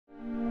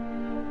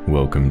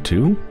Welcome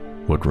to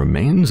What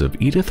Remains of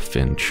Edith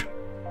Finch.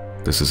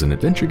 This is an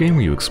adventure game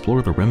where you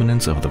explore the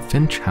remnants of the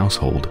Finch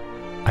household.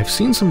 I've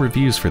seen some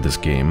reviews for this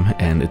game,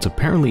 and it's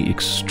apparently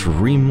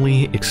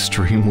extremely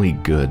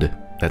good.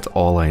 That's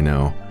all I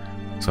know.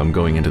 So I'm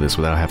going into this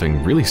without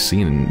having really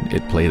seen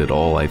it played at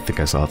all. I think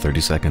I saw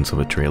 30 seconds of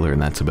a trailer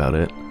and that's about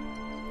it.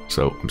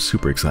 So I'm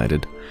super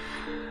excited.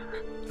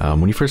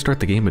 When you first start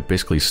the game, it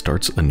basically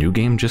starts a new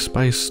game just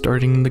by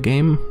starting the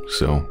game.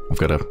 So I've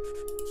got to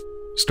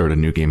start a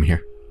new game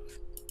here.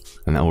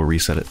 And that will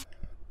reset it.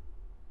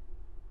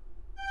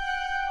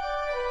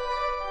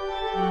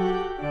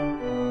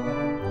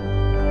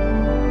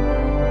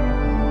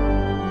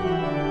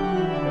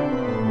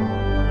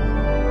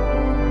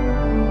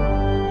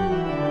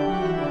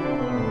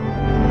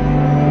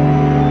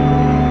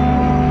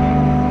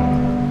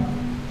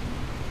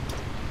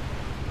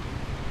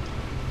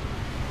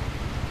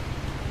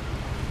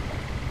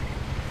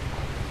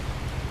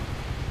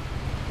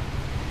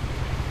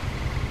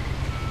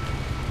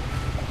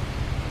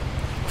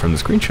 From the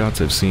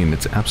screenshots I've seen,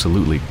 it's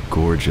absolutely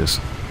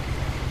gorgeous.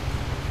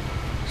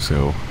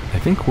 So, I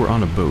think we're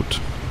on a boat.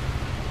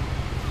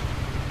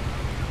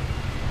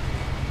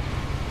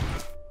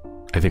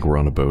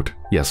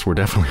 Yes, we're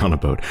definitely on a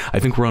boat. I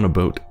think we're on a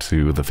boat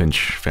to the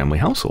Finch family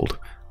household.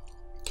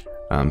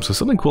 So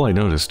something cool I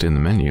noticed in the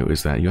menu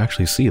is that you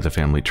actually see the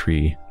family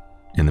tree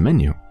in the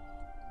menu.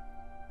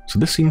 So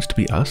this seems to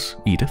be us,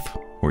 Edith,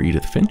 or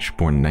Edith Finch,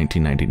 born in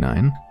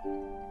 1999.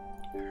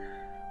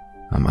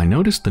 I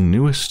noticed the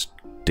newest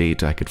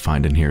date I could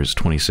find in here is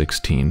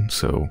 2016,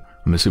 so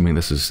I'm assuming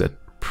this is at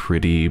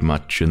pretty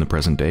much in the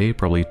present day,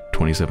 probably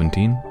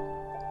 2017.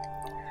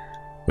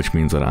 Which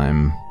means that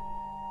I'm,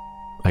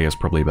 I guess,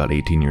 probably about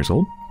 18 years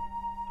old.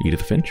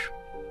 Edith Finch.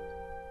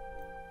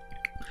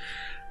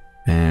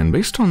 And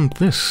based on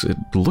this, it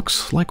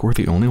looks like we're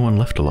the only one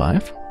left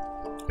alive.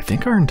 I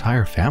think our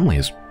entire family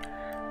has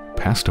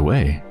passed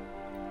away.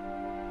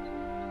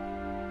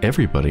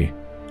 Everybody,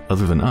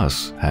 other than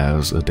us,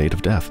 has a date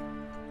of death.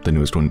 The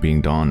newest one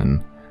being Dawn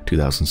in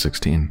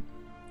 2016.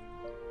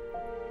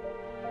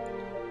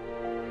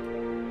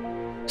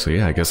 So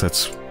yeah, I guess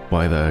that's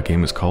why the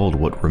game is called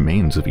What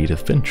Remains of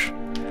Edith Finch.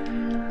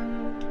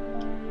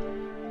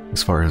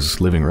 As far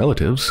as living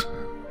relatives,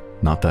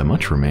 not that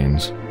much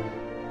remains.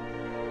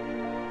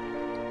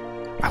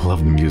 I love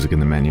the music in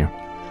the menu.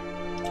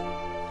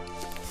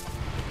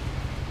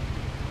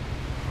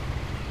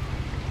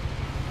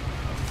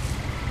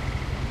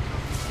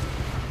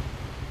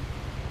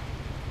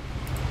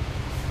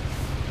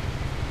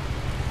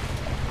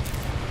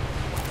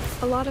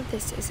 A lot of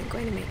this isn't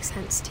going to make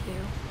sense to you,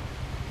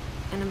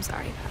 and I'm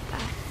sorry about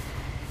that.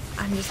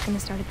 I'm just going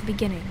to start at the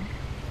beginning,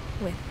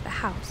 with the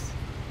house.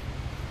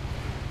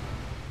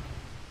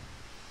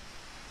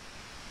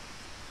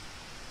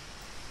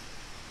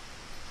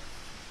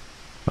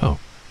 Oh.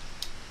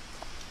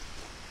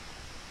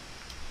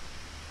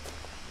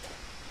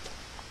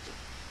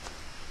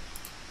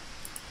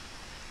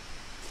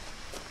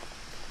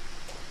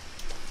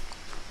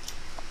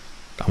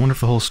 I wonder if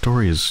the whole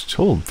story is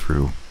told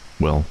through,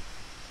 well,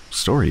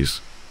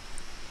 stories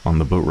on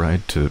the boat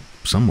ride to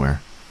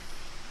somewhere.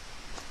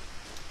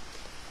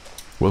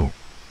 Whoa.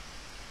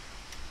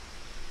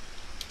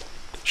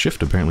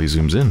 Shift apparently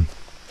zooms in.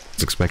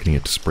 It's expecting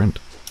it to sprint.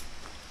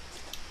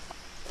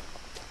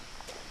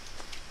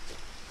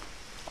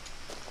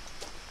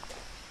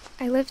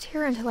 I lived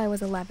here until I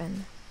was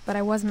 11, but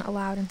I wasn't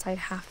allowed inside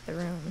half the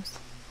rooms.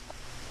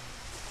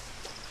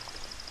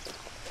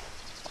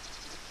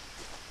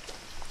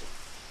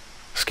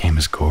 This game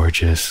is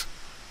gorgeous.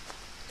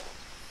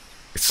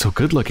 It's so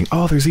good looking.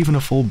 Oh, there's even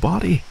a full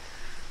body.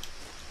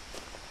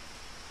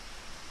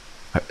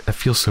 I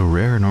feel so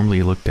rare. Normally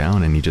you look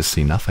down and you just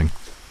see nothing.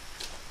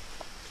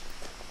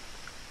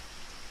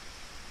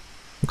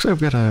 Looks like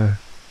I've got a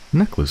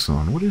necklace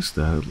on. What is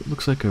that? It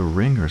looks like a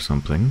ring or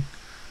something.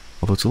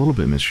 Although it's a little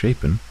bit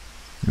misshapen.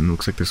 And it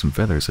looks like there's some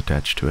feathers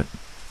attached to it.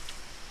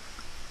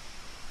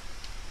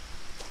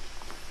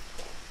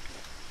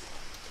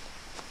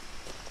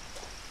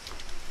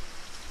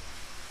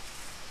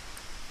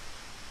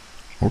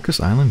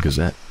 Orcas Island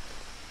Gazette.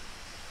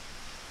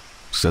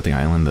 Is that the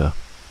island the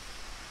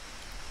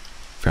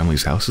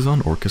family's house is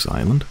on? Orcas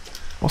Island?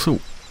 Also,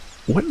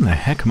 what in the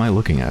heck am I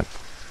looking at?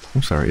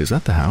 I'm sorry, is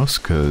that the house?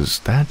 Because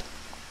that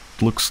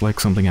looks like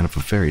something out of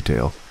a fairy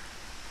tale.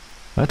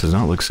 That does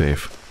not look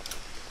safe.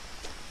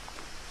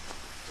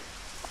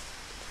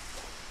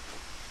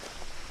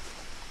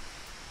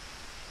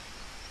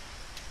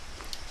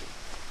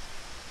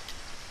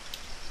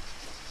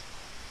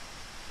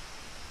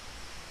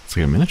 It's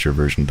like a miniature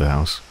version of the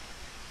house.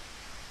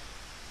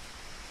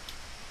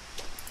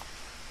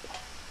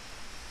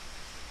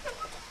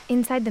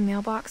 Inside the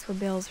mailbox were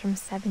bills from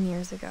 7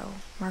 years ago,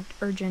 marked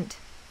urgent,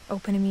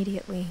 open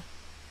immediately.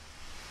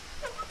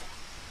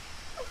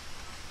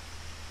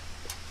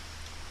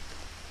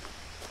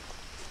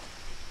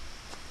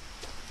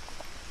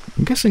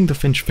 I'm guessing the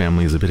Finch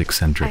family is a bit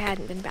eccentric. I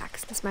hadn't been back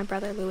since my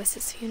brother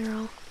Lewis's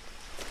funeral.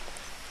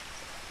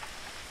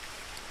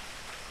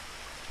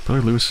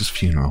 Brother Lewis's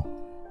funeral.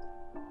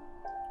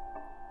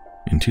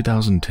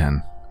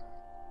 2010.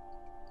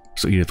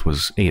 So Edith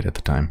was 8 at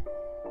the time.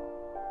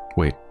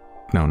 Wait,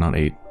 no, not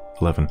 8,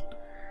 11.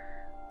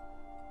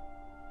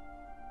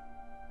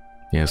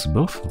 Yes,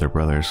 both of their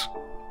brothers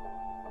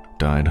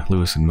died,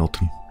 Lewis and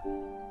Milton.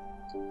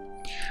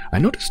 I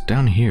noticed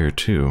down here,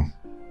 too,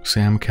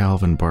 Sam,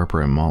 Calvin,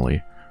 Barbara, and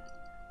Molly.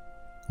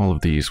 All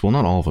of these, well,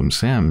 not all of them.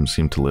 Sam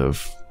seemed to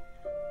live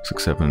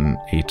 6, 7,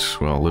 8,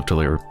 well, lived till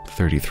they were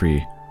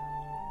 33,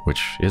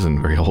 which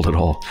isn't very old at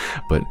all.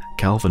 But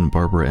Calvin,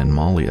 Barbara, and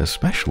Molly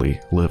especially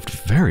lived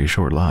very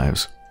short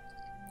lives.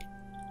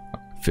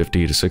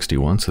 50 to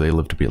 61, so they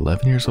lived to be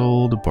 11 years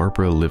old.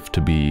 Barbara lived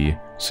to be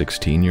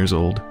 16 years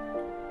old.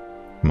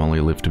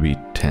 Molly lived to be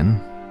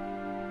 10.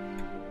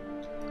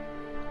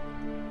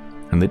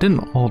 And they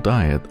didn't all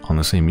die on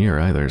the same year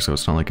either, so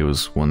it's not like it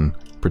was one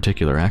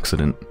particular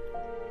accident.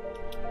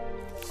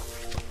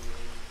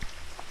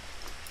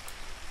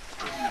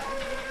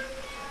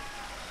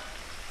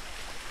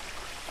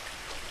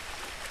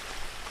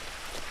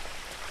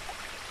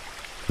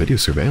 Video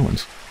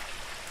surveillance.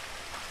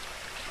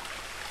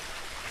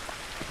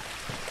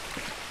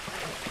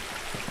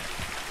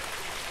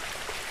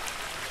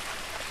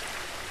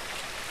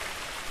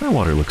 That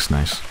water looks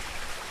nice.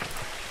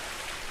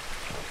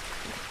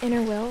 In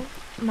her will,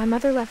 my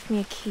mother left me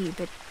a key,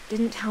 but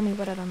didn't tell me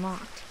what it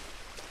unlocked.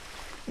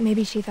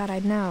 Maybe she thought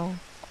I'd know.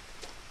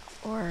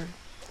 Or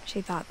she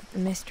thought that the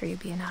mystery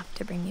would be enough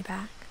to bring me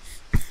back.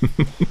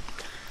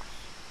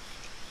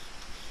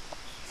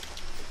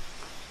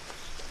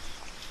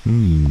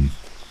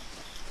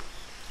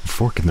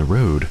 Fork in the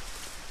road.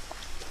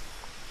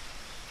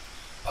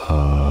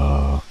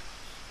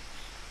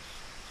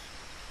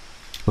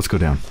 Let's go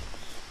down.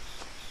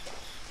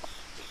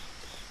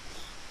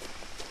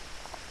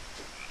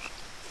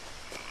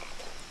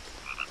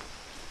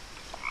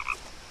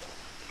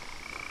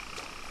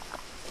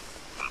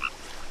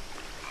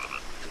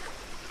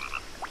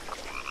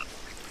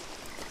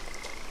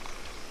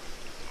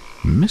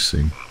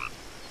 Missing?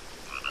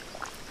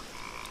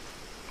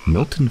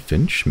 Milton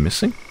Finch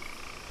missing?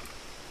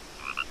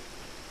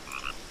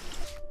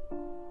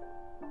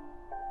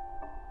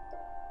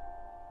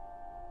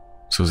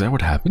 So is that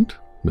what happened?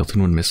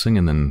 Milton went missing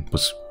and then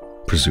was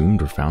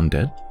presumed or found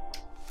dead?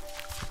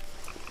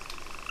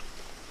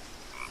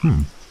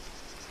 I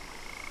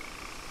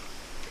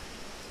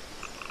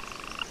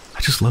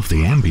just love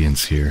the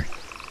ambience here.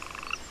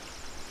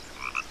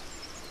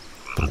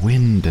 The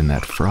wind and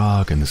that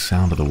frog and the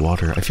sound of the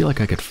water. I feel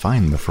like I could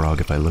find the frog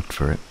if I looked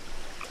for it.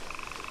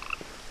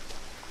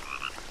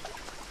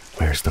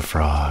 Where's the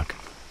frog?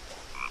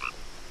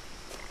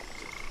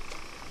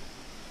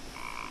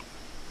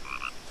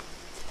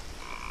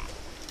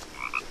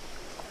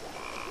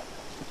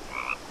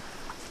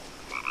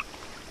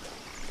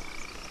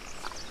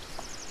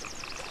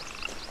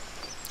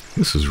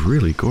 This is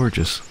really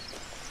gorgeous.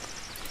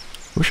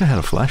 Wish I had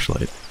a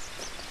flashlight.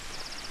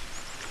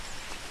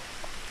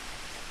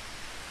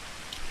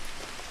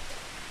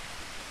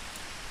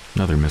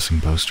 Another missing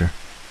poster.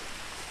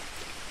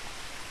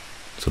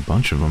 It's a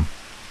bunch of them.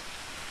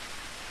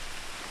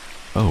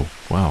 Oh,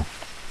 wow.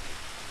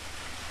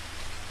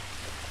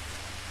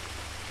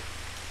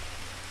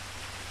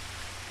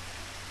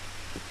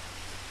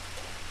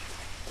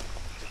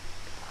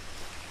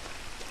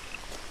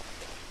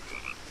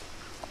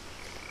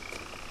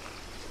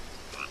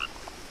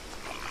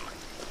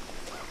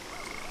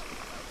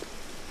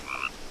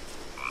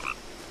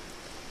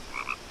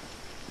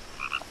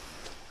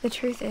 The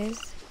truth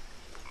is,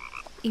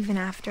 even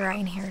after I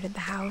inherited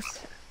the house,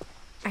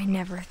 I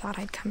never thought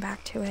I'd come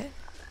back to it.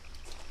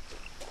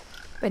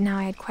 But now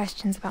I had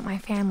questions about my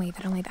family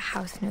that only the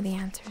house knew the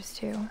answers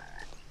to.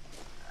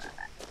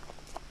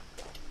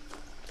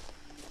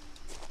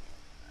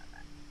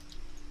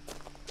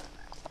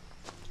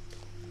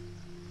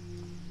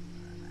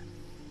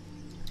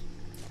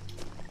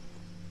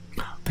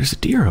 There's a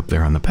deer up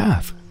there on the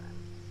path.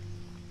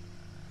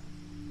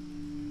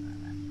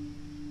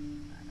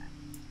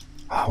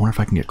 I wonder if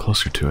I can get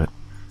closer to it.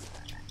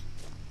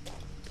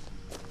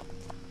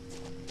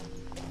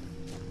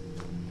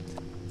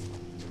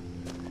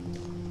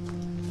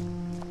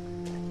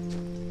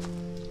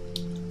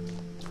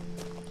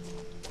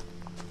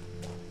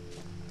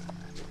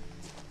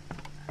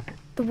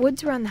 The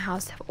woods around the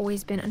house have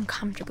always been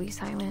uncomfortably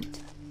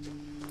silent.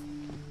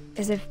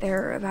 As if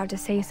they're about to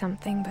say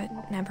something,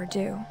 but never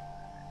do.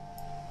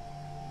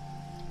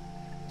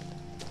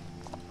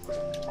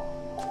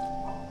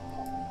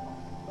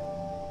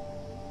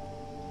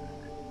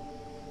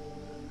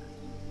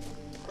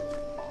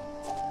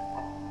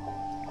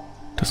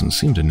 Doesn't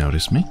seem to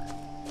notice me.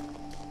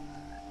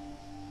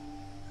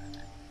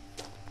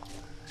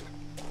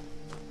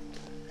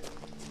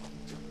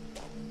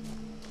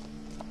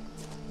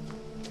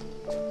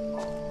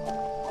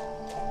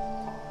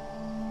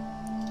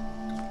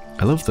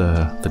 I love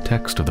the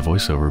text of the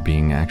voiceover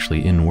being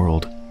actually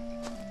in-world.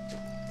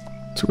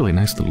 It's a really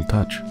nice little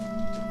touch.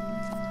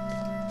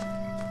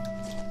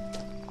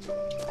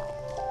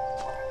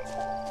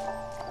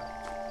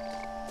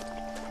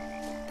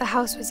 The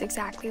house was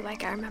exactly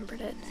like I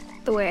remembered it,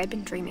 the way I'd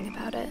been dreaming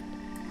about it.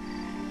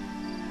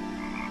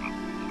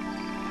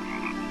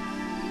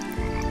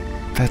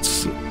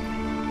 That's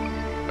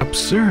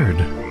absurd.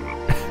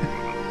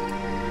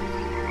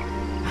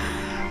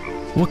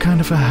 What kind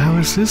of a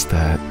house is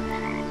that?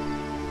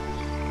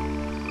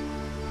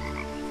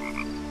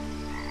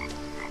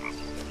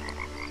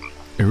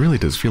 It really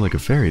does feel like a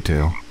fairy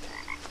tale.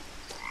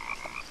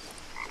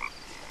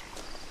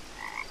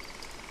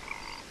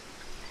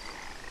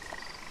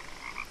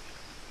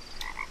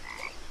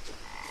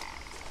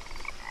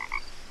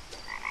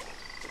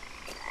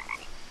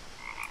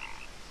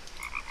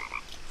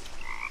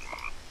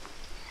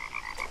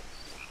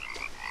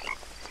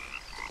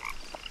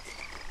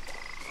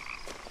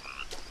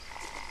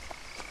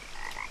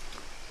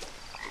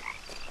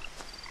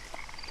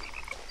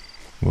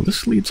 Well,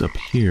 this leads up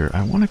here.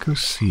 I want to go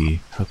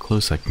see how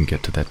close I can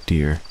get to that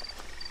deer.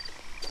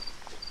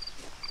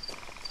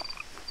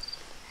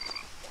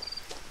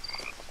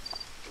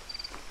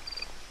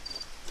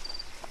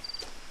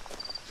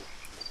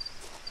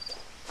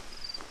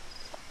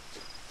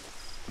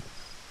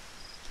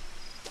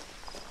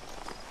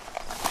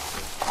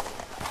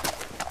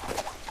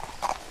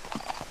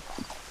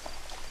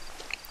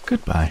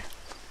 Goodbye.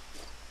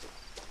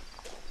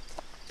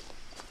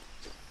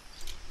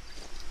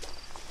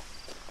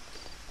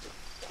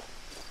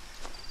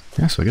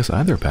 Yeah, so I guess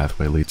either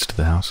pathway leads to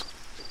the house.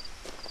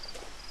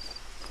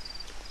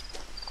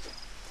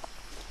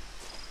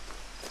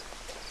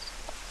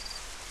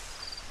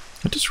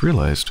 I just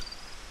realized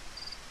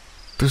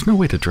there's no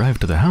way to drive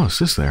to the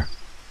house, is there?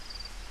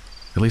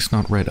 At least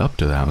not right up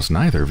to the house.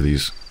 Neither of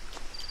these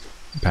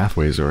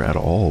pathways are at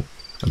all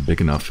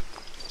big enough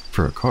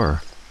for a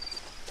car.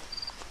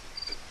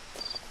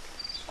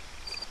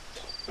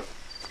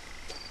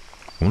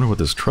 I wonder what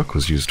this truck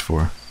was used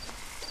for.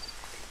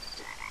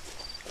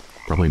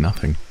 Probably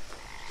nothing.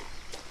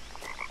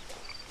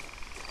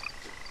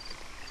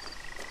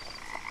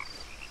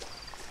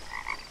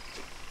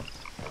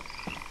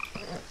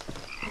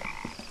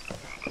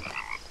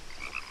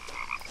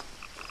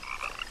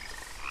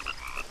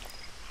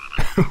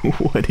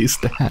 What is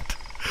that?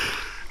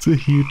 It's a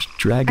huge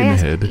dragon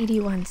head. I asked Edie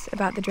once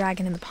about the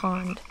dragon in the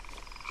pond.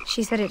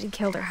 She said it had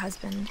killed her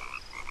husband.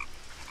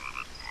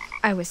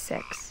 I was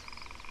 6.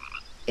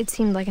 It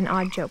seemed like an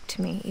odd joke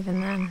to me,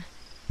 even then.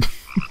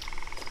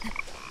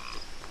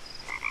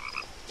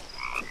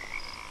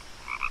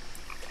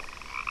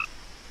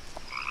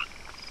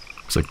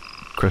 It's like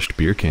crushed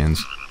beer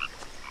cans.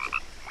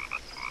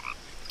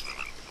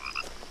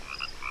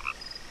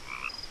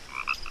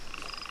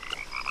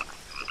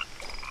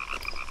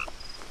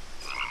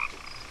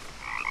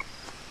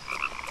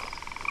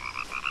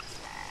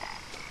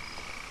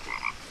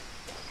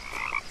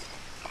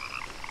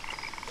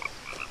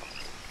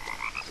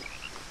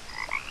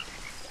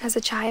 As a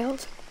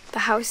child, the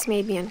house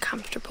made me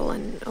uncomfortable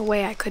in a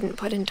way I couldn't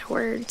put into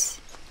words.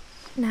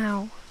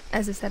 Now,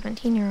 as a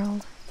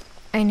 17-year-old,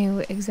 I knew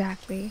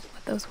exactly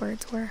what those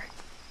words were.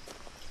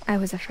 I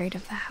was afraid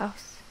of the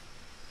house.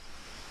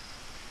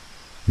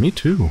 Me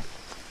too.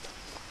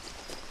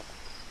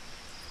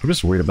 I'm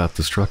just worried about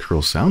the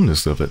structural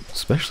soundness of it,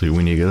 especially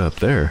when you get up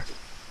there.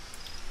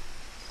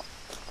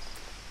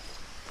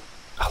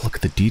 Oh, look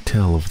at the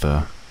detail of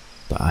the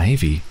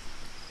ivy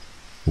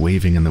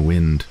waving in the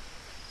wind.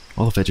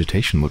 All the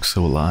vegetation looks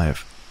so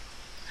alive.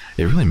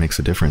 It really makes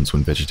a difference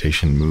when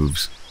vegetation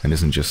moves and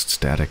isn't just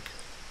static.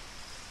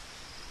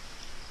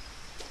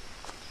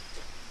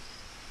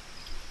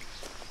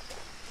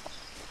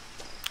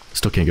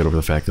 Still can't get over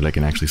the fact that I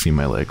can actually see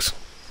my legs.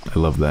 I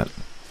love that.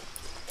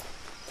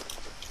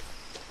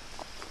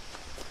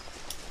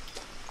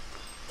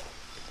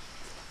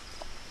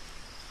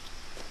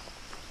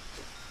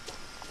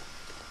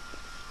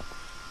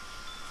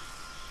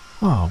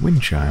 Oh,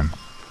 wind chime.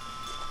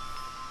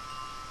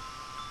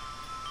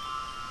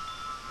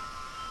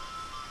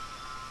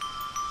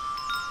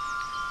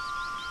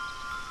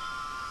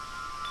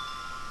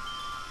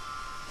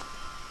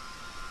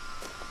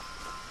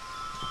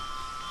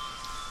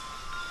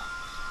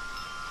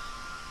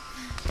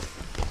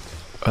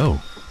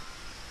 Oh.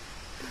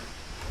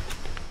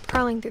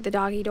 Crawling through the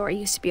doggy door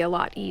used to be a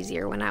lot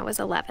easier when I was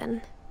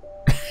 11.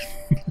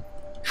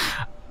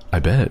 I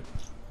bet.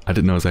 I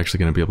didn't know I was actually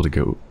going to be able to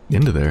go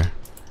into there.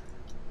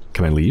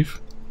 Can I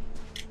leave?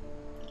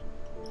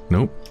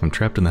 Nope, I'm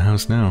trapped in the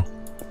house now.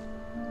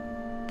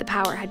 The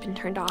power had been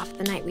turned off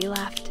the night we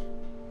left.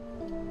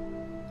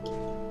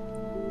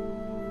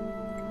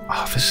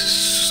 Oh, this is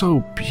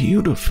so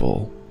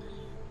beautiful.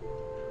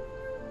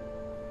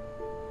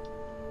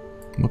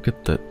 Look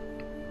at the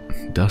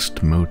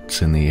dust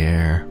motes in the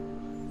air,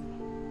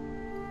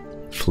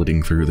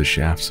 flitting through the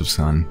shafts of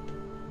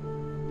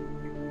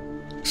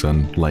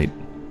sunlight,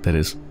 that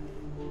is.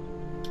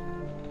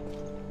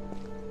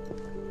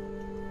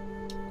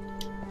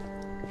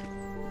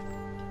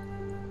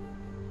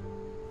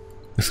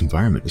 This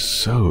environment is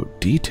so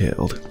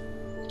detailed.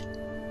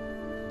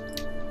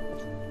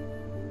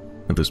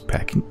 Are those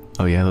packing?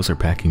 Oh yeah, those are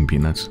packing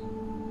peanuts.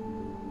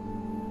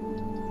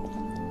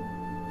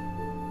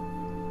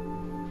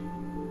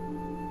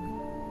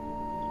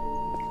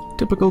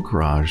 Typical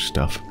garage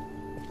stuff.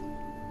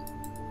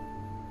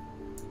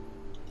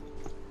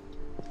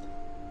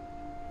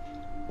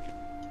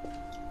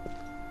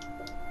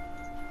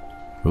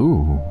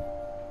 Ooh.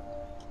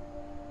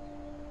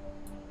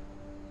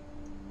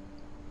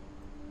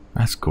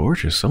 That's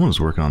gorgeous. Someone's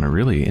working on a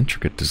really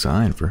intricate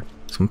design for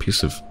some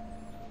piece of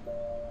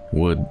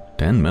wood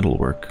and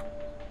metalwork.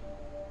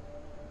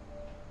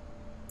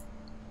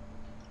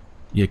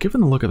 Yeah,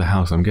 given the look of the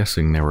house, I'm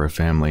guessing they were a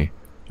family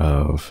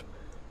of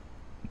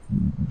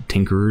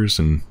tinkerers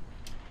and,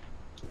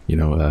 you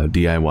know,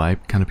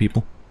 DIY kind of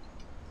people.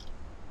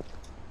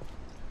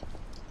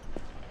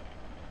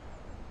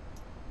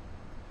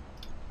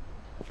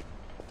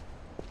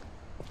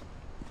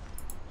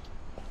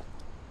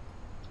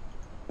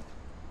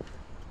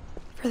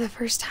 For the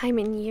first time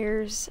in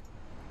years,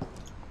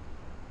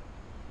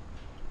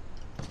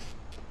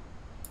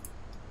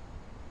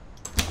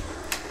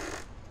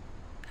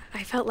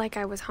 I felt like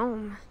I was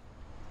home.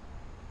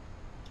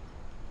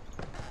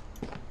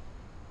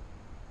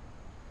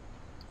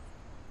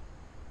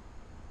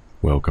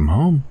 Welcome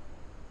home.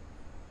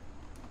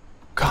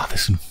 God,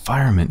 this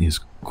environment is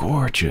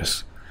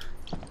gorgeous.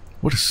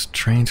 What a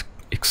strange,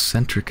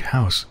 eccentric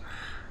house.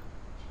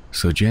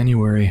 So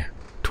January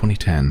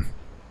 2010.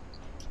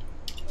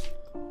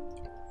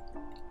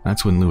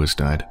 That's when Lewis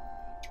died.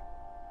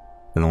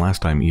 And the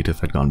last time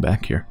Edith had gone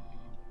back here.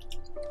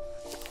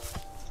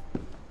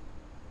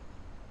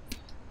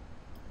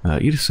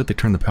 Edith said they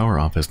turned the power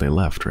off as they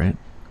left, right?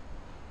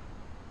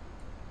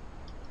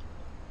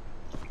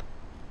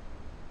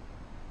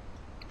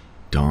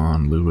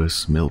 Dawn,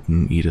 Lewis,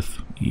 Milton, Edith,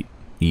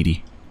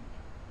 Edie.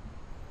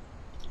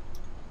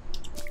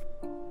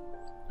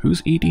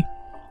 Who's Edie?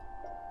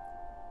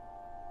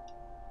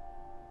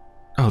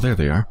 Oh, there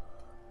they are.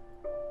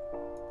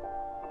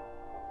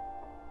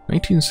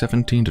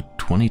 1917 to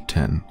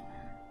 2010.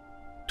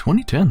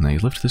 2010, they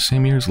lived the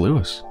same year as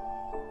Lewis.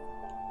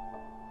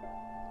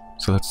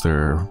 So that's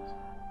their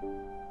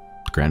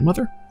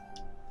grandmother,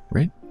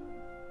 right?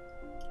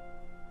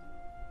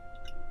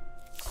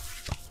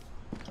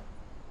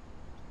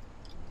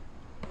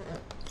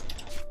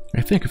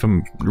 I think, if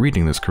I'm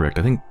reading this correct,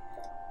 I think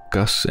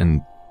Gus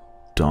and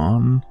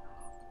Dawn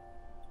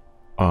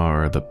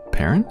are the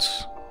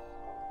parents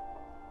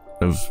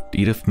of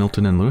Edith,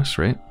 Milton, and Lewis,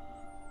 right?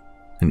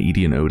 And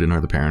Edie and Odin are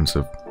the parents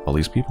of all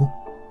these people?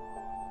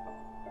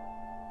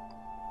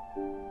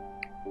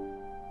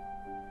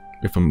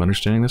 If I'm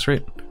understanding this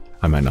right?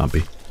 I might not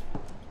be.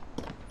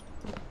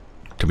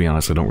 To be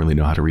honest, I don't really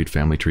know how to read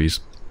family trees.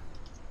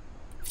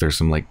 If there's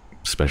some, like,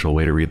 special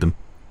way to read them.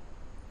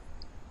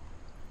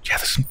 Yeah,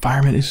 this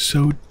environment is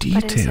so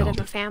detailed. But instead of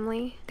a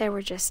family, there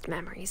were just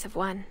memories of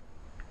one.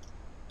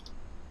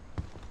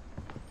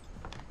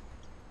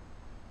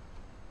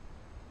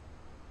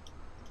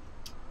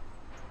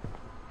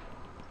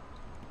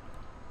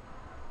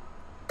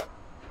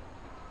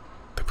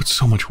 They put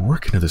so much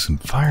work into this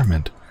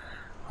environment.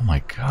 Oh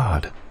my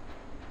god.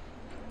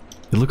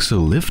 It looks so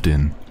lived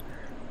in.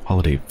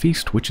 Holiday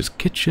feast, witch's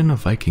kitchen, a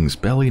Viking's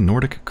belly,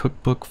 Nordic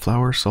cookbook,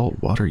 flour,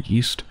 salt, water,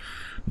 yeast,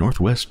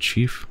 Northwest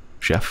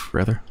chef,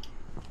 rather.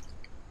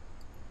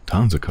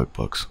 Tons of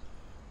cookbooks.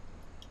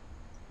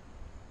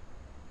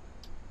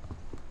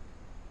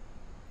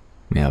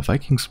 Yeah,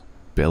 Viking's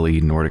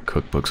belly, Nordic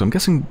cookbook. So I'm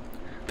guessing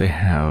they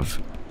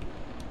have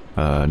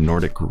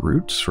Nordic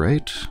roots,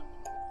 right?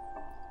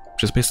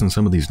 Just based on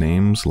some of these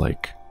names,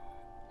 like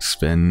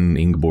Sven,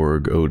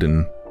 Ingeborg,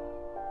 Odin.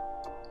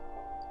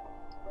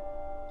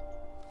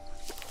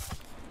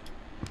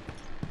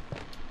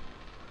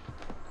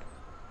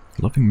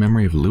 Loving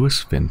memory of Lewis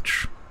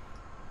Finch.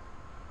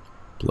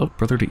 Beloved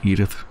brother to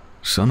Edith,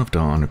 son of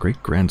Dawn, a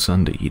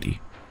great-grandson to Edie.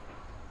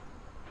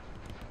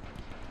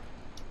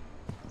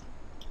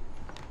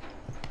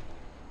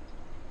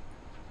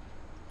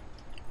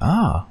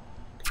 Ah,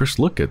 first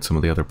look at some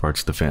of the other parts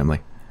of the family.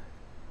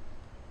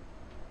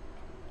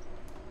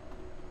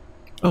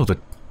 Oh, the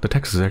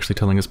text is actually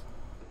telling us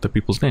the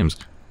people's names.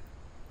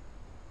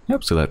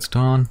 Yep, so that's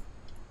Dawn.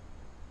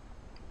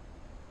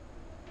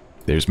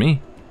 There's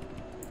me.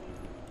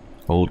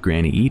 Old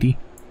Granny Edie.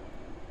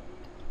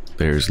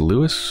 There's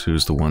Lewis,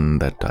 who's the one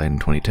that died in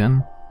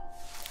 2010.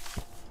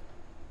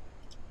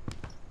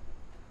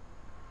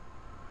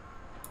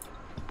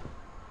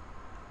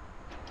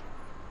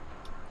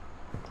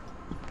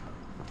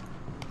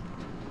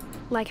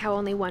 Like how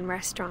only one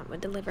restaurant would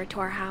deliver to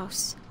our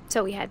house,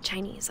 so we had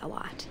Chinese a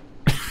lot.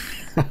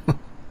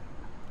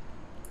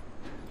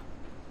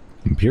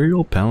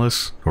 Imperial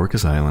Palace,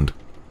 Orcas Island.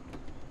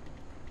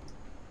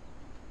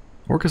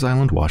 Orcas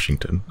Island,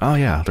 Washington. Oh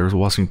yeah, there was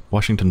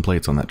Washington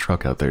plates on that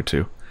truck out there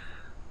too.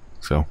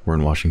 So, we're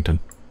in Washington.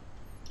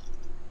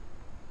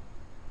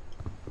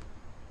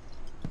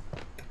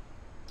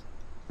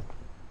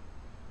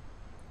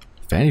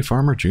 Fanny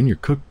Farmer Jr.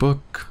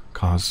 Cookbook.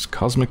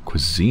 Cosmic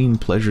Cuisine.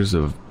 Pleasures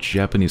of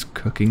Japanese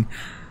Cooking.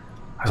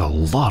 There's a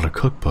lot of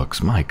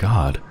cookbooks, my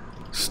god.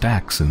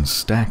 Stacks and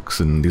stacks,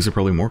 and these are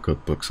probably more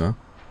cookbooks, huh?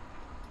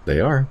 They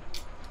are.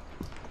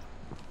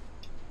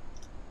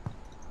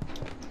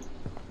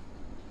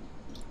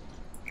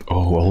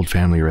 Oh, old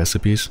family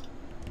recipes.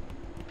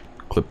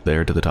 Clip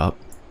there to the top.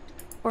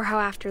 Or how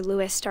after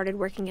Lewis started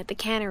working at the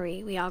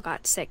cannery, we all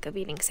got sick of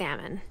eating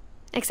salmon.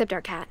 Except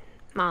our cat,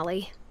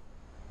 Molly.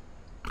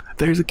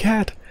 There's a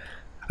cat!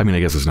 I mean,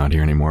 I guess it's not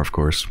here anymore, of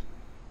course.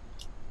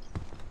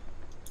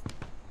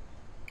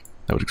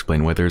 That would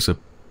explain why there's a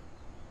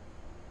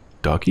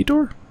doggy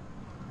door?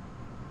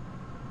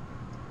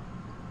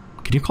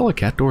 Can you call a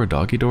cat door a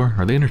doggy door?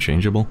 Are they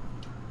interchangeable?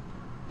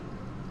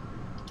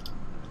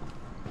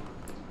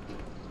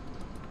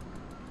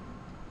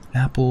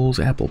 Apples,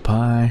 apple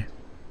pie.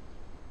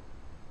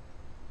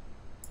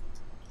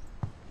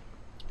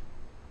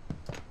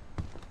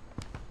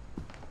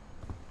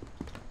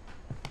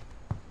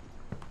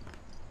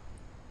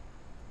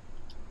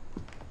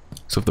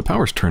 So if the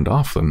power's turned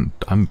off, then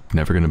I'm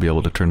never going to be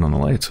able to turn on the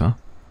lights, huh?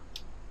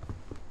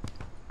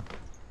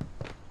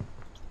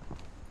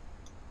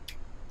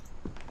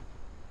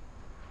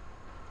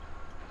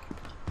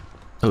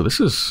 Oh,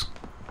 this is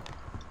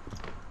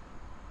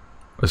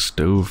a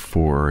stove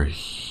for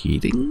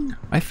heating,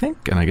 I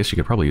think? And I guess you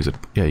could probably use it...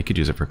 Yeah, you could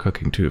use it for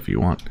cooking, too, if you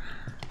want.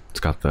 It's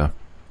got the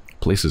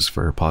places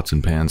for pots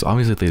and pans.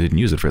 Obviously, they didn't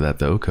use it for that,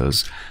 though,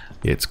 because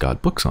it's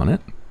got books on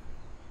it.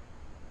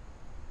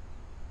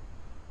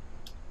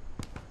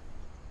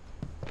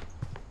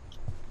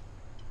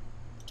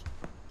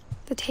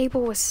 The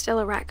table was still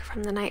a wreck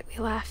from the night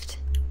we left.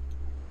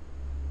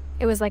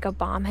 It was like a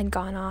bomb had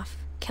gone off,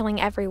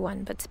 killing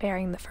everyone but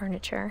sparing the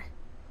furniture.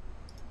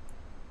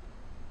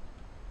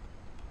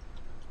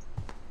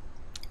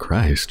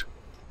 Christ.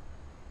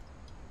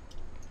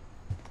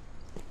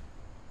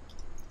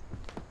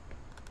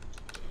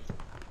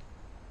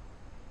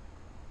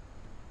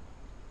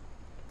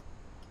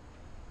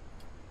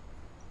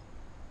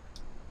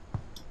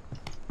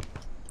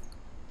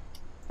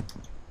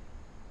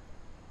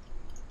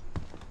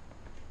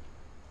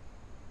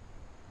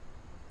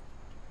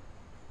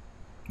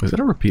 Is that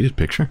a repeated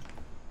picture?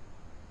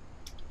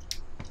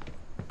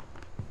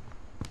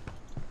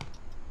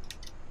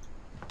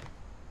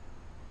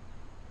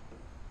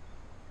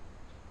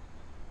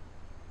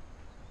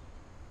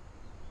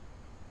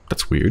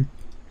 That's weird.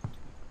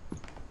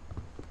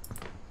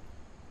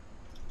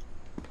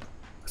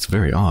 That's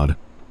very odd.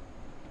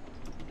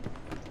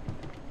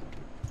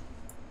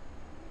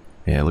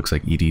 Yeah, it looks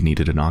like Edie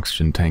needed an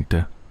oxygen tank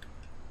to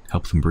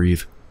help them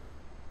breathe.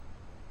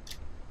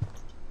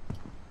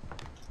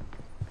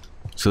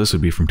 So this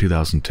would be from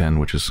 2010,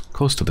 which is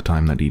close to the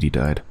time that Edie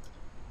died.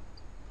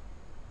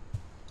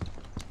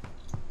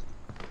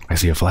 I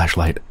see a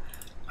flashlight.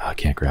 Oh, I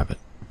can't grab it.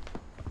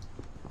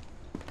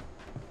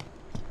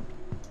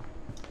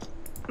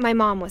 My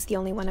mom was the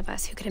only one of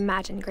us who could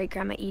imagine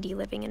Great-Grandma Edie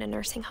living in a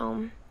nursing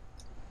home.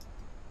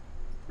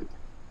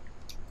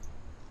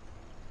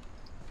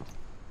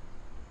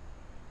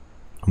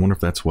 I wonder if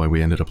that's why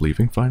we ended up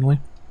leaving finally.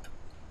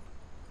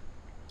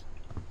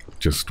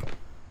 Just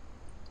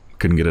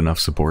couldn't get enough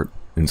support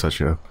in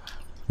such a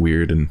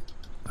weird and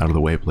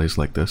out-of-the-way place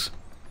like this.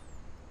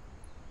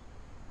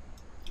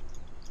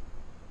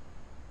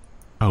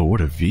 Oh,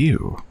 what a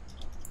view.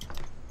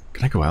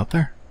 Can I go out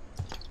there?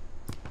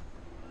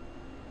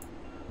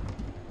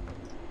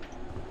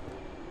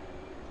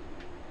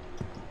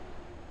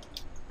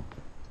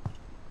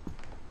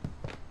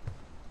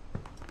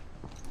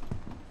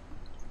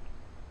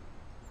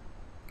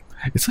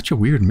 It's such a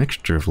weird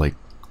mixture of, like,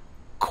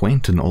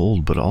 quaint and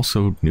old, but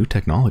also new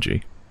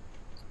technology.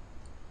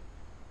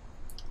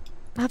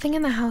 Nothing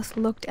in the house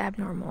looked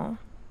abnormal.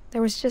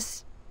 There was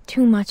just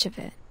too much of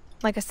it,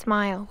 like a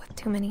smile with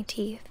too many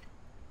teeth.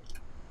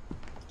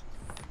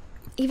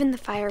 Even the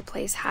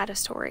fireplace had a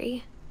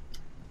story.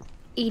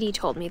 Edie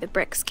told me the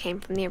bricks came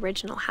from the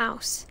original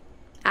house,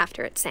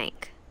 after it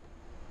sank.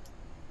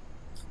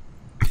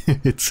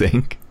 It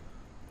sank?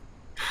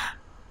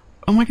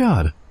 Oh my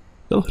god!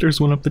 The letters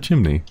went up the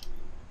chimney.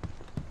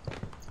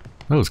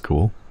 That was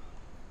cool.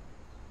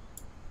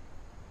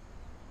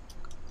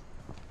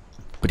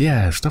 But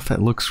yeah, stuff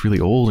that looks really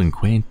old and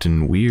quaint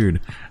and weird,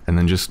 and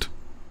then just,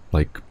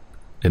 like,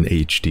 an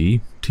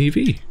HD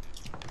TV.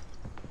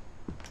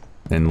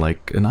 And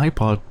like an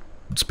iPod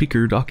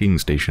speaker docking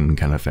station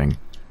kind of thing.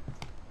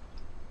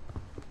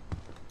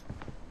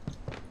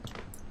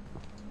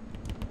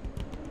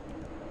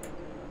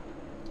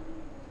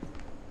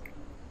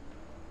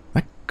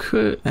 That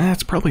could...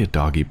 That's probably a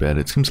doggy bed.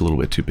 It seems a little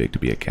bit too big to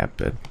be a cat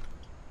bed.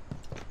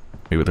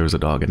 Maybe there was a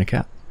dog and a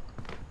cat.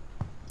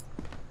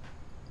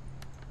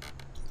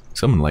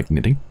 Someone like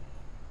knitting.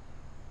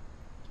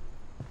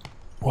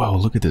 Wow,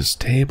 look at this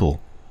table.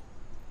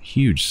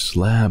 Huge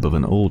slab of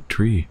an old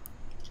tree.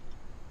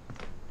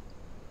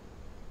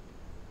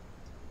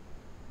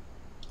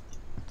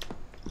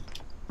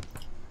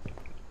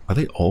 Are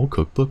they all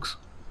cookbooks?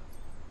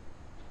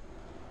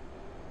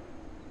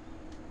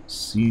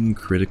 Seen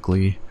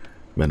critically.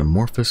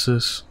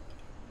 Metamorphosis.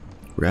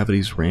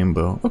 Gravity's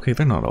Rainbow. Okay,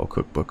 they're not all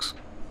cookbooks.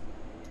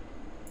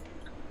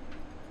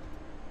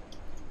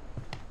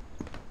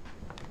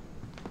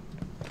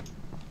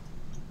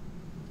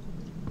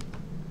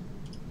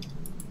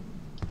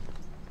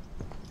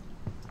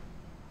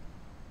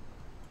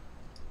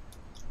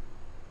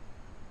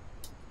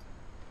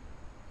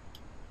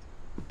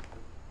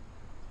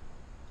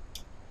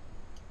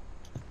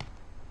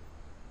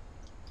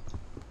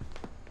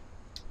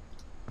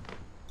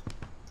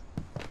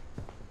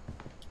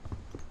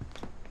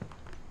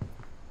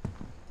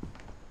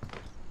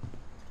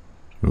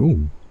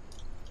 Ooh.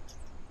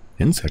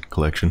 Insect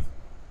collection.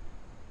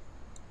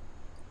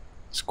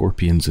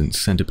 Scorpions and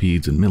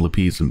centipedes and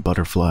millipedes and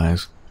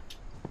butterflies.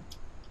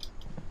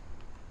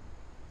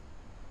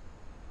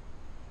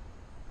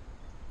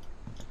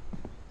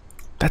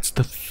 That's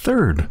the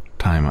third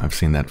time I've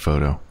seen that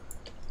photo.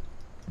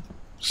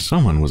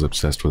 Someone was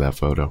obsessed with that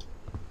photo.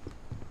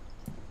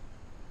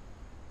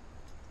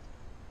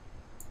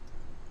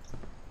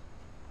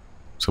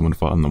 Someone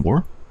fought in the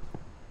war?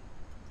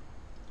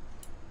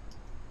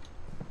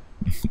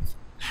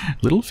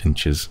 Little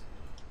finches.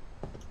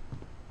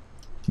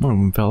 One of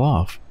them fell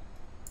off.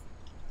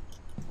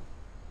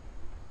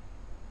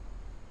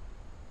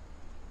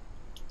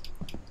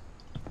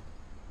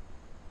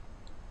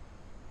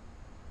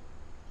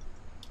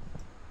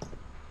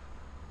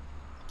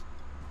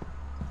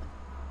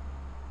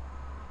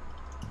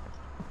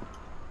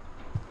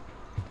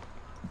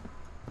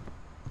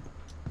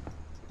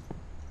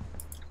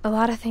 A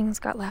lot of things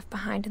got left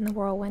behind in the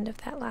whirlwind of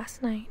that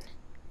last night.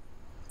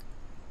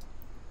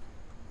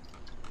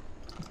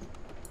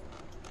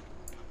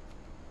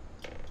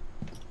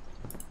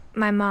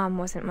 My mom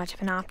wasn't much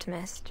of an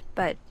optimist,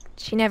 but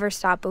she never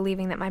stopped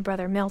believing that my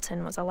brother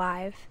Milton was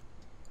alive.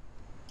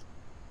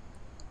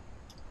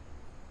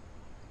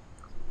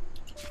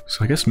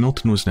 So I guess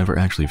Milton was never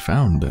actually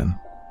found then.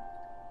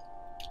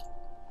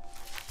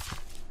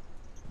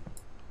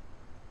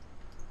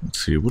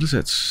 Let's see, what does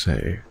that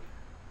say?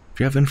 If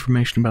you have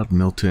information about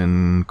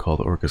Milton, call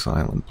the Orcas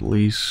Island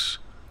Police.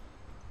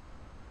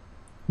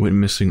 Went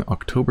missing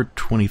October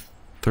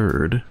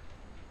 23rd,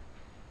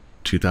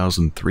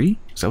 2003?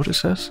 Is that what it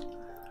says?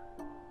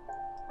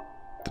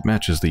 That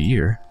matches the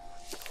year.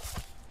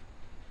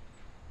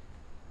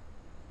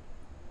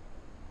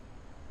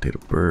 Date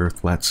of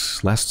birth,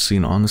 last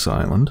seen on this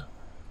island.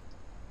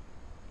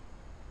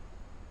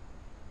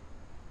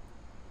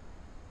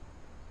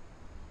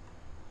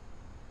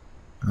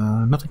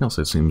 Nothing else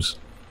that seems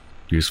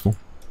useful.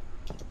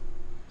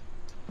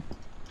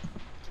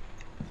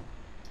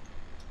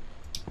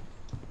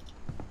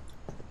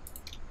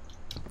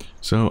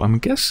 So I'm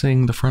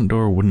guessing the front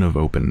door wouldn't have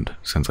opened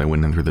since I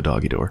went in through the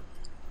doggy door.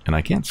 And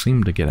I can't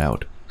seem to get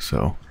out,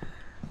 so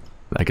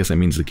I guess that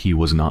means the key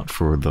was not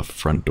for the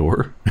front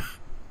door.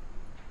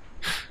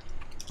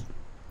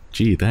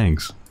 Gee,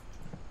 thanks.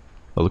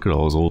 Oh, look at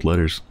all those old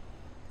letters.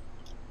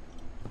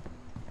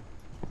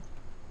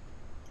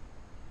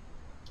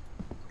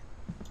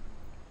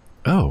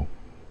 Oh,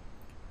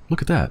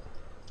 look at that.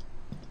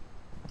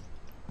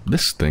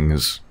 This thing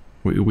is...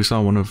 We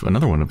saw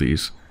another one of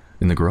these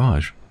in the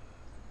garage.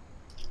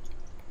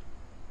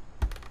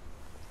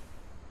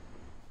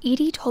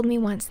 Edie told me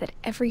once that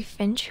every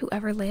Finch who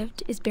ever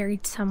lived is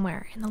buried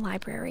somewhere in the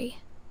library.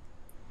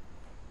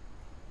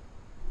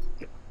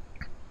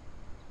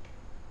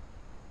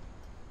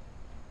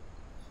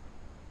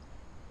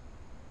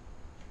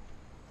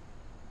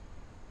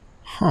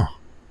 Huh.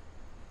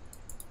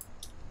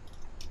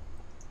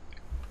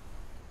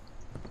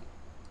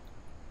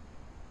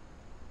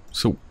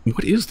 So,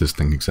 what is this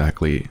thing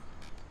exactly?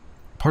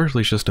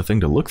 Partly it's just a thing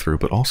to look through,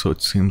 but also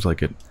it seems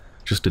like it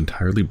just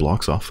entirely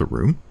blocks off the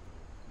room.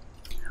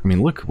 I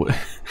mean, look,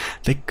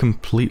 they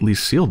completely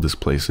sealed this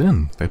place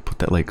in. They put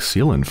that, like,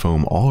 seal-in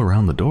foam all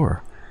around the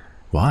door.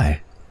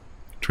 Why?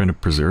 Trying to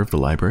preserve the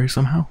library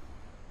somehow?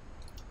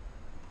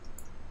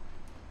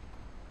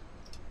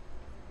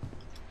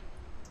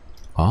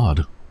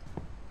 Odd.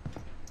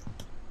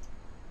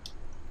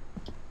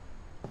 I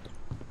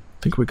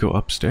think we go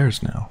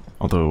upstairs now.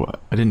 Although,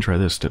 I didn't try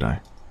this, did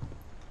I?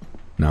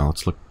 Now,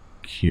 let's look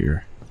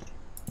here.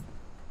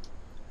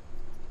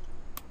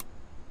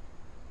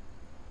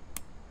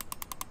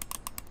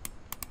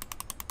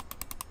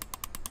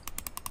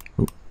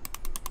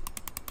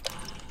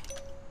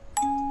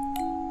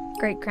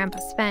 Great-Grandpa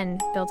Sven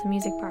built a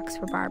music box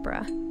for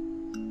Barbara,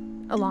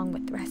 along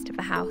with the rest of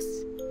the house.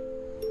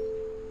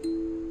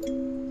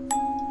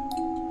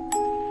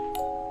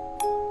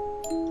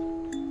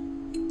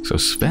 So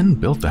Sven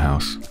built the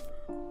house.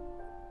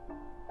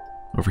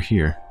 Over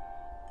here.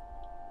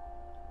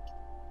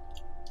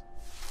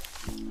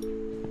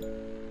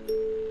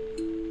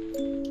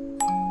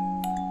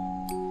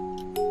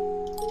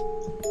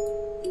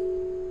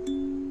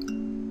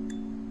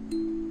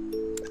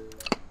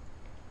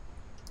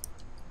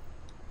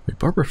 Wait,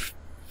 Barbara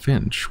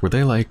Finch, were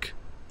they like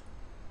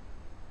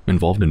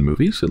involved in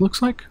movies, it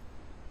looks like?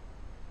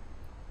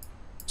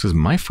 It says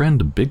My Friend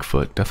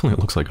Bigfoot.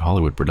 Definitely looks like a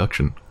Hollywood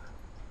production.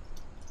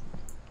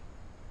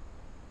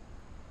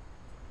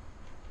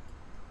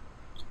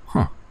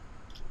 Huh.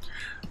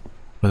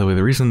 By the way,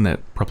 the reason that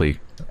probably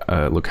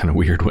looked kind of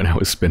weird when I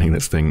was spinning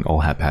this thing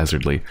all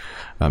haphazardly,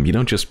 you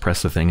don't just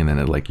press the thing and then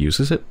it like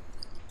uses it.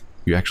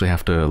 You actually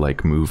have to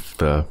like move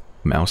the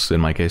mouse, in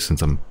my case,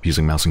 since I'm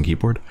using mouse and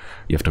keyboard.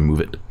 You have to move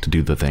it to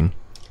do the thing.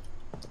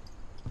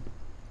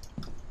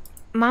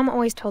 Mom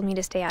always told me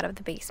to stay out of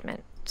the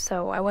basement,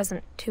 so I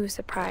wasn't too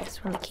surprised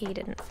when the key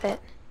didn't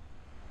fit.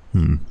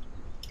 Hmm.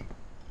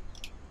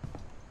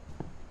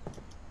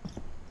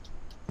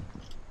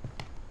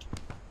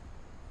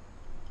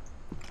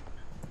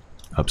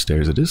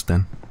 Upstairs it is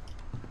then.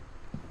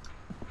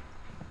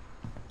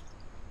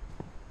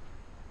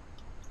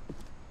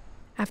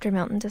 After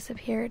Milton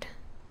disappeared,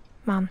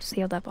 Mom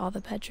sealed up all the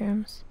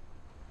bedrooms.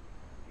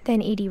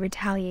 Then Edie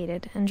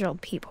retaliated and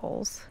drilled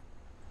peepholes.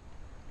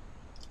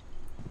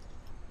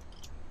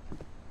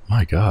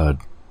 My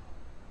God.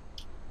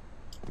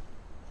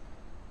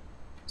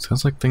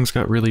 Sounds like things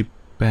got really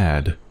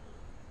bad.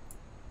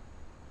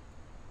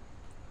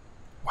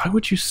 Why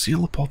would you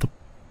seal up all the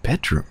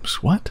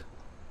bedrooms? What?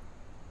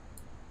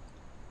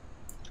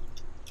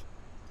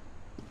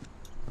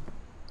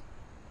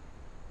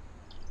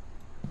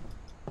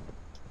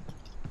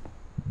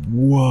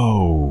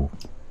 Whoa.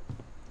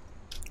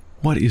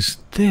 What is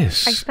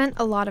this? I spent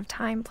a lot of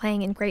time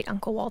playing in Great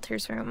Uncle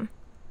Walter's room.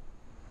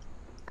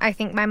 I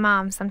think my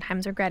mom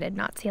sometimes regretted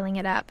not sealing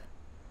it up.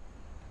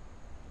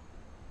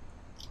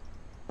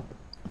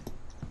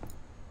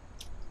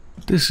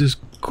 This is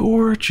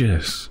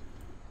gorgeous.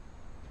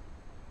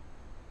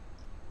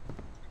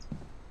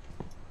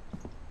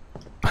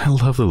 I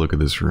love the look of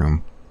this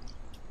room.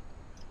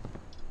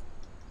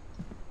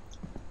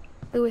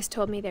 Lewis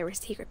told me there were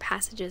secret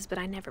passages, but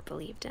I never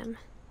believed him.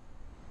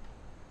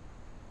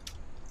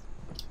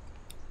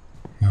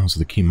 Oh, so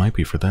the key might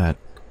be for that.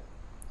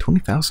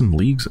 20,000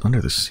 leagues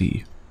under the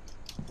sea.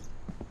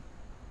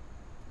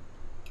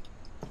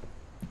 I'm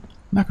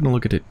not going to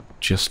look at it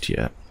just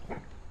yet.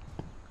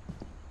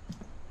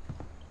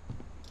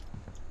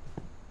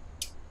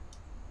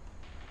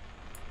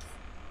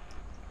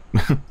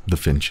 The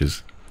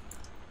Finches.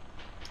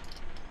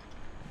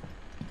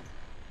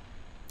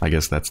 I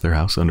guess that's their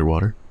house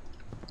underwater.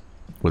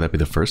 Would that be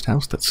the first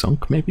house that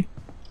sunk, maybe?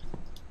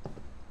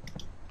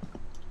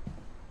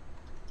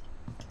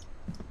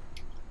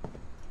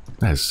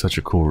 That is such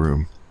a cool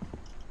room.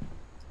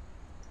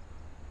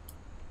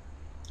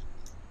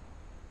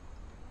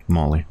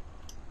 Molly.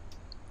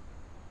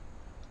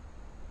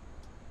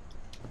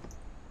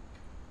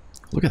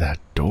 Look at that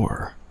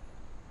door.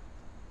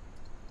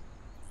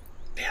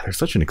 Yeah, they're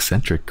such an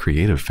eccentric,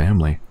 creative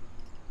family.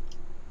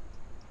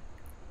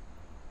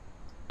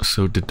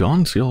 So did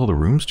Dawn seal all the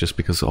rooms just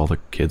because all the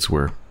kids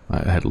were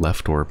had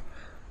left or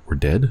were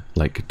dead?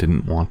 Like,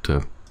 didn't want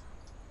to...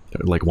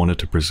 like, wanted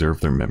to preserve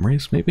their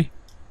memories, maybe?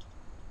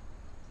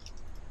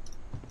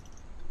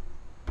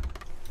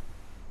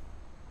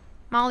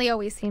 Molly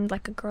always seemed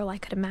like a girl I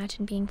could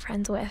imagine being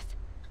friends with,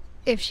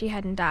 if she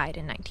hadn't died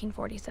in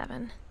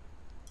 1947.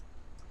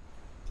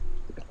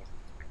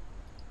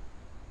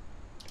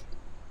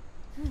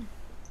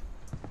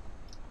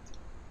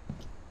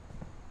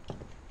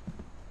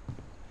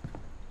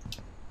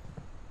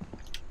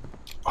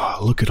 Oh,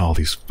 look at all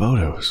these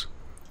photos.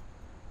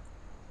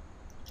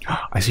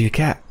 I see a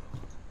cat.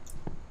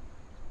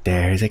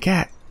 There's a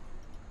cat.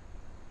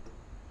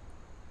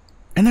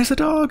 And there's a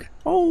dog.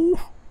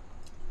 Oh.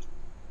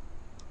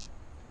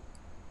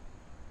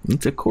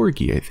 It's a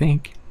corgi, I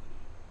think.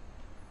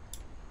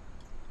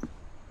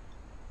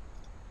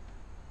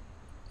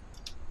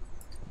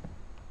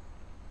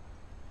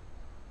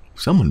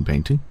 Someone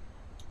painting.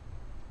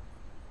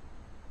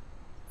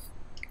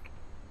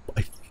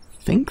 I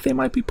think they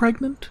might be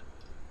pregnant.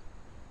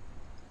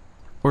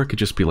 Or it could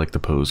just be like the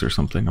pose or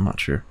something, I'm not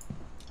sure.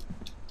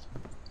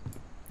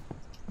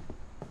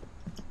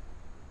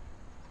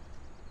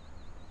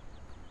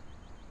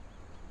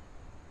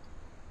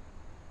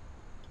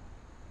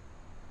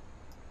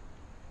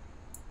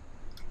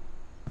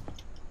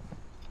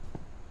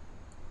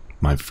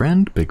 My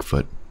friend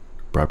Bigfoot,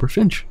 Barbara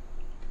Finch.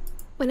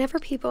 Whenever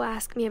people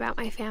ask me about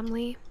my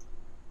family,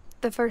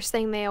 the first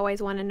thing they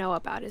always want to know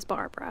about is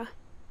Barbara.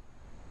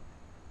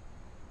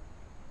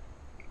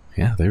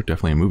 Yeah, they're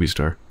definitely a movie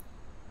star.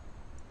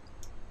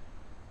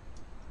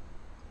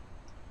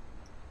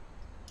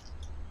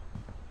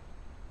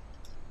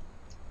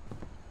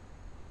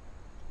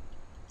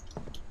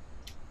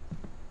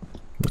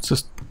 What's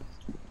this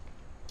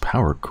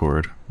power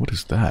cord? What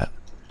is that?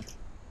 I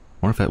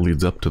wonder if that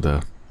leads up to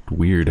the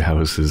weird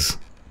houses.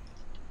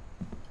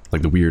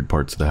 Like the weird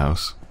parts of the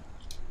house.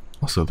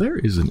 Also, there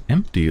is an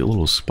empty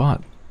little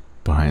spot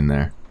behind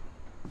there.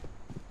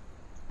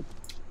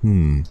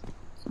 I'm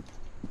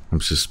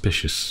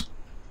suspicious.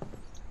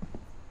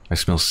 I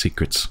smell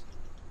secrets.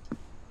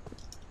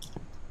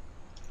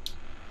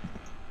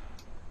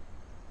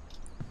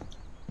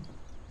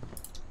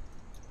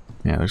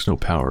 Yeah, there's no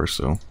power,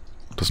 so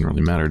it doesn't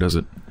really matter, does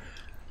it?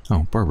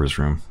 Oh, Barbara's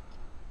room.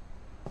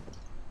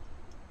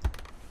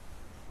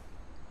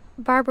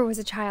 Barbara was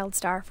a child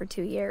star for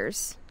 2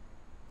 years,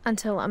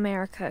 until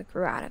America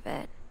grew out of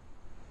it.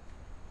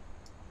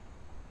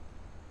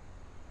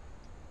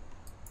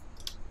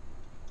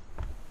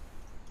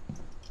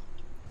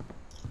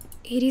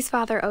 Edie's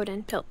father,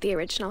 Odin, built the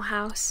original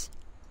house.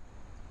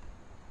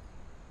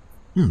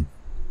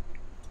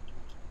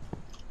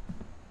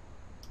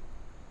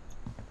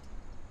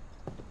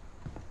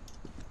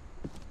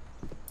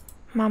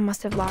 Mom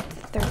must have locked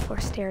the third floor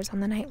stairs on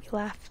the night we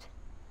left.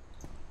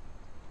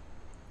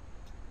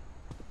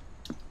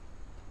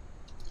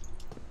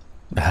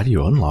 How do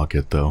you unlock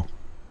it, though?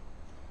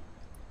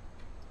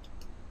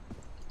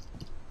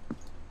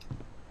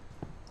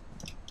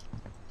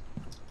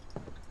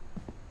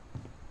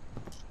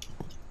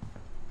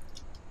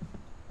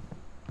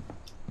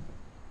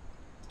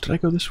 Did I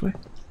go this way?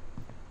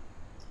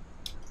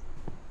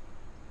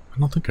 I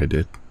don't think I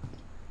did.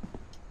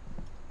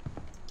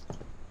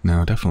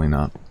 No, definitely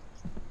not.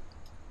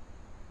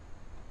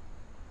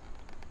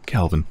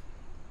 Calvin.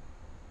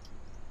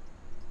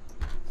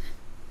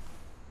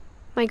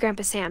 My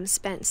Grandpa Sam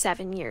spent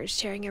 7 years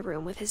sharing a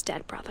room with his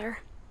dead brother,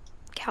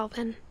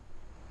 Calvin.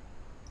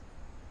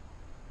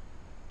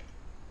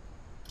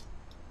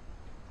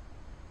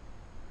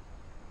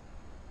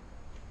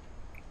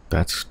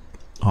 That's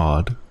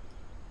odd.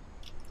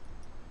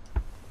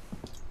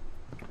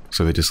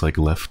 So they just like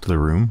left the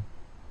room?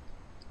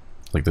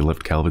 Like they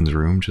left Calvin's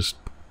room just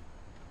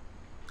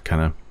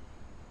kind of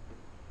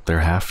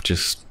their half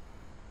just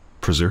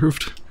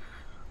preserved?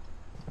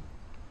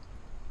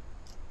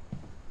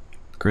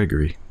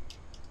 Gregory.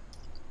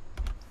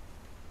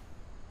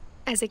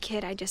 As a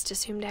kid, I just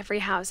assumed every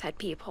house had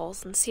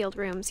peepholes and sealed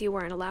rooms you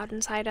weren't allowed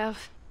inside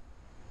of.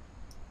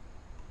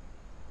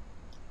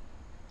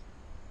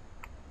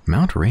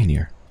 Mount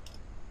Rainier.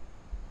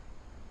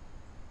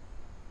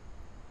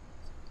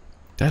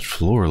 That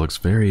floor looks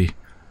very,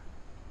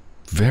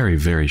 very,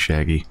 very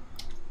shaggy.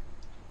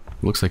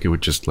 It looks like it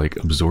would just, like,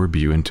 absorb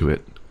you into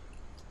it.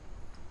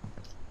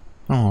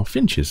 Oh,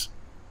 finches.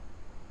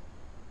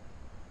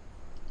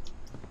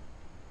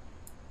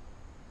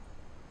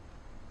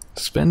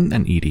 Sven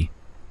and Edie.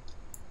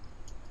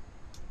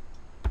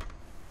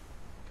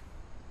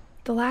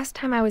 The last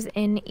time I was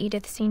in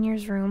Edith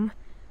Sr.'s room,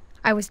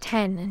 I was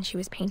 10 and she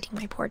was painting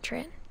my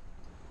portrait.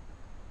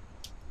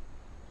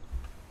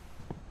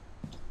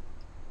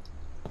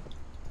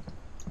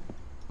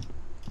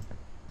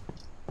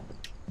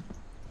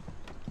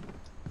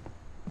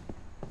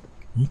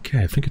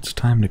 Okay, I think it's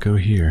time to go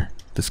here.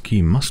 This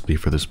key must be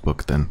for this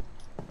book, then.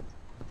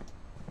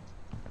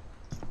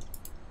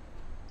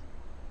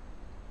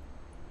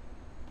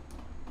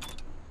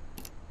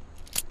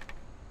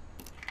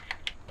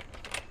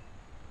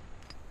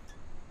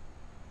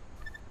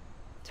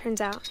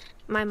 Turns out,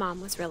 my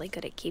mom was really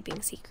good at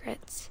keeping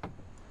secrets.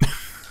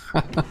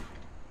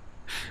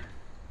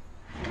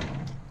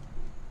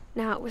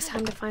 Now it was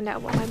time to find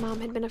out what my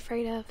mom had been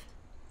afraid of.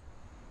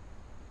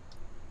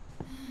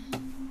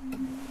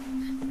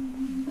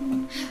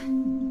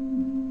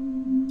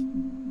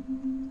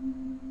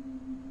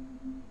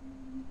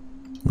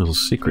 Little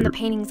secret. From the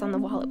paintings on the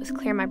wall, it was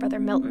clear my brother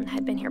Milton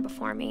had been here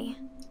before me.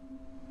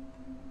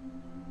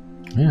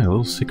 Yeah, a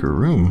little secret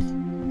room.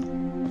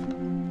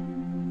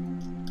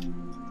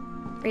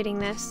 Reading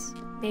this,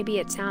 maybe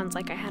it sounds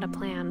like I had a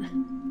plan.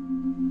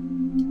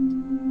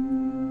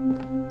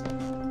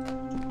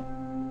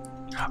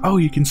 Oh,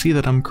 you can see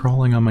that I'm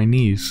crawling on my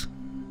knees.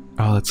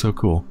 Oh, that's so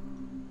cool.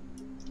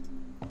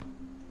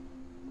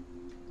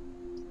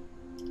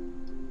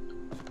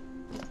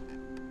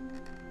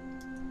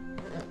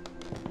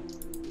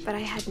 But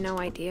I had no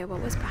idea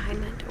what was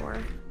behind that door.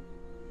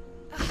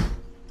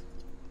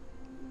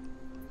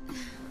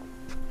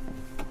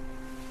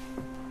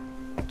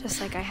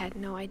 Just like I had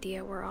no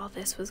idea where all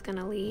this was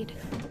gonna lead.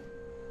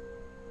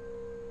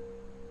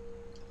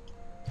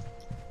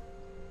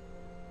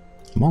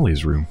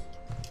 Molly's room.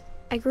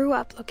 I grew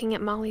up looking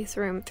at Molly's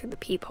room through the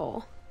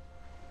peephole.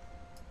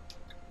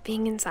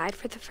 Being inside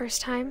for the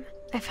first time,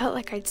 I felt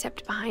like I'd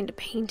stepped behind a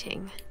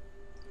painting.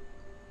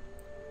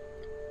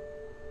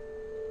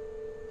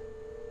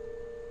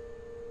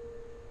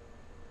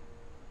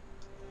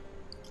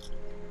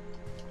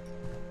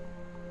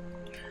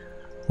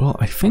 Well,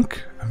 I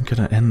think I'm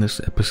gonna end this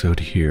episode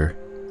here.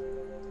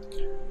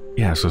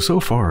 Yeah,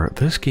 so far,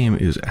 this game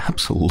is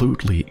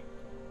absolutely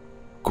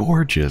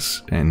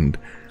gorgeous and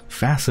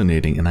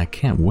fascinating, and I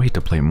can't wait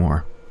to play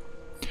more.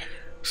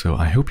 So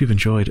I hope you've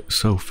enjoyed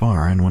so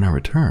far, and when I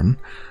return,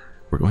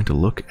 we're going to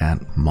look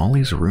at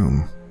Molly's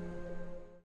room.